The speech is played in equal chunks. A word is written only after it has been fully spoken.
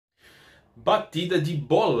Batida de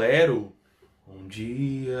bolero. Um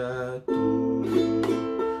dia tudo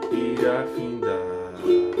irá findar.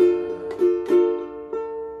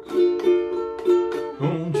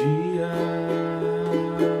 Um dia.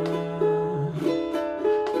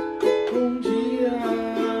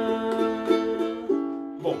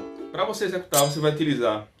 Bom, para você executar, você vai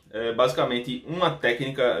utilizar basicamente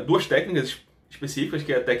duas técnicas específicas,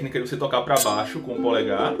 que é a técnica de você tocar para baixo com o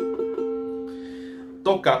polegar,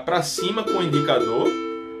 tocar para cima com o indicador,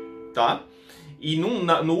 tá? E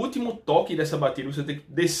no último toque dessa batida você tem que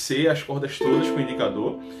descer as cordas todas com o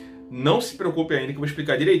indicador. Não se preocupe ainda que eu vou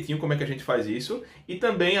explicar direitinho como é que a gente faz isso. E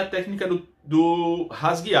também a técnica do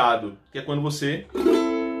rasgueado, que é quando você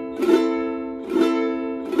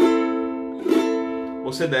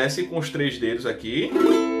desce com os 3 dedos aqui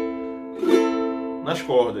nas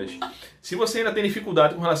cordas. Se você ainda tem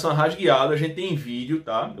dificuldade com relação a rasgueado, a gente tem vídeo,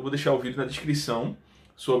 tá? Eu vou deixar o vídeo na descrição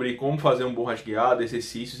sobre como fazer um bom rasgueado,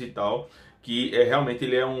 exercícios e tal, que realmente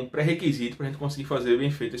ele é um pré-requisito para a gente conseguir fazer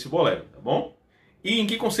bem feito esse bolero, tá bom? E em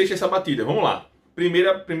que consiste essa batida? Vamos lá.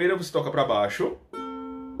 Primeiro você toca para baixo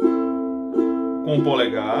com o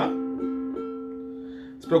polegar,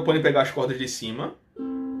 se preocupando em pegar as cordas de cima.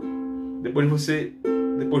 Depois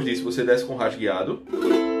disso você desce com o rasgueado.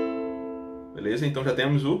 Beleza? Então já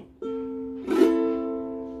temos o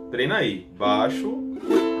treina aí, baixo,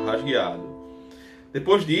 rasgueado.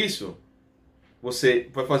 Depois disso, você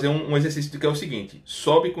vai fazer um exercício que é o seguinte: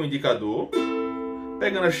 sobe com o indicador,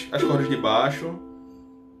 pegando as cordas de baixo,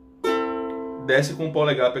 desce com o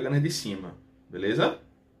polegar pegando as de cima. Beleza?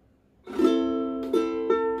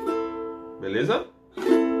 Beleza?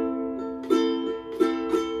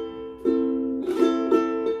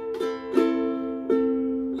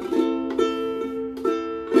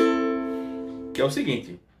 Que é o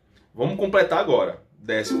seguinte, vamos completar agora.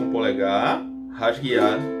 Desce com o polegar,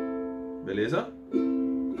 rasgueado, beleza?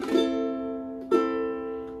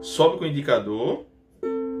 Sobe com o indicador,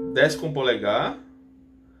 desce com o polegar,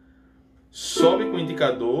 sobe com o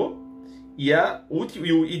indicador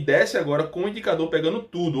e desce agora com o indicador pegando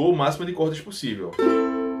tudo, ou o máximo de cordas possível.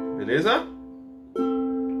 Beleza?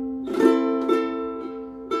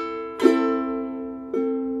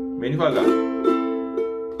 Bem devagar.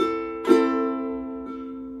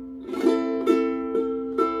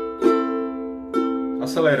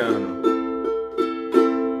 Acelerando.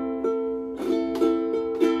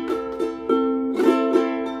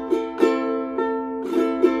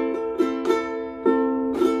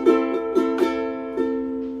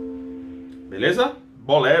 Beleza?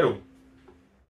 Bolero.